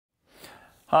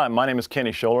Hi, my name is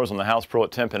Kenny Scholers. I'm the house pro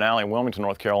at 10 Penn Alley in Wilmington,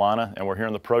 North Carolina, and we're here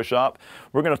in the pro shop.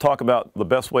 We're going to talk about the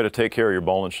best way to take care of your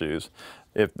bowling shoes.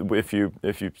 If you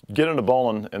get into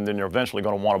bowling, and then you're eventually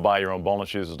going to want to buy your own bowling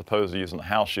shoes as opposed to using the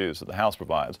house shoes that the house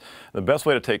provides. The best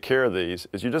way to take care of these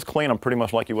is you just clean them pretty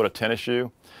much like you would a tennis shoe.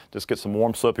 Just get some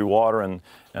warm soapy water and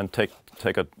take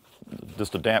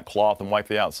just a damp cloth and wipe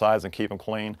the outsides and keep them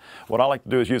clean. What I like to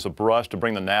do is use a brush to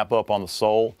bring the nap up on the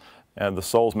sole, and the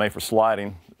sole's made for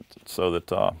sliding, so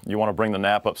that you want to bring the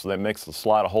nap up so that makes the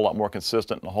slide a whole lot more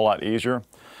consistent and a whole lot easier.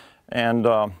 And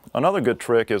another good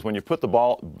trick is when you put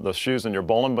the shoes in your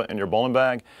bowling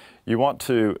bag, you want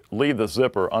to leave the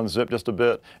zipper unzipped just a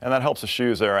bit, and that helps the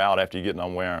shoes air out after you get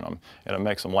done wearing them, and it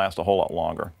makes them last a whole lot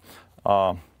longer.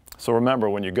 So remember,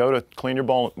 when you go to clean your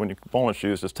bowling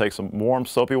shoes, just take some warm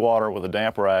soapy water with a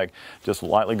damp rag, just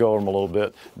lightly go over them a little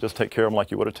bit, just take care of them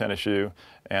like you would a tennis shoe,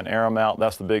 and air them out.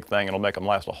 That's the big thing. It'll make them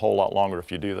last a whole lot longer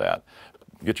if you do that.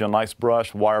 Get you a nice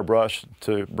brush, wire brush,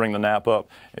 to bring the nap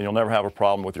up, and you'll never have a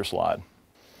problem with your slide.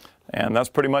 And that's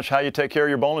pretty much how you take care of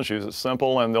your bowling shoes. It's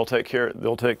simple, and they'll take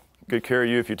good care of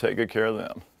you if you take good care of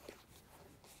them.